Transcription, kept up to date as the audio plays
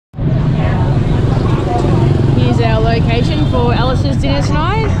location for Alistair's dinner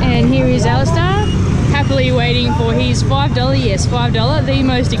tonight, and here is Alistair, happily waiting for his $5, yes, $5, the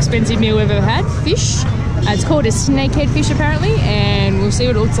most expensive meal we've ever had, fish. It's called a snakehead fish apparently, and we'll see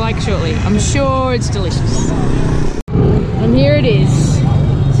what it looks like shortly. I'm sure it's delicious. And here it is,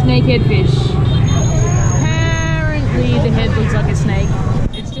 snakehead fish. Apparently the head looks like a snake.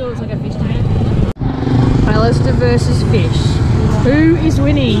 It still looks like a fish to me. Alistair versus fish. Who is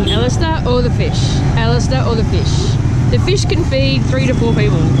winning, Alistair or the fish? Alistair or the fish? The fish can feed 3 to 4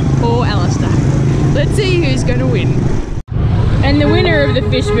 people, or Alistair. Let's see who's going to win. And the winner of the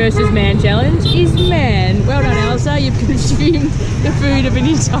fish versus man challenge is man. Well done, Alistair. You've consumed the food of an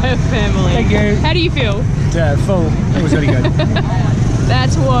entire family. Thank you. How do you feel? Full. It was really good.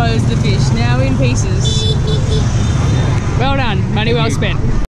 That was the fish, now in pieces. Well done. Money well spent.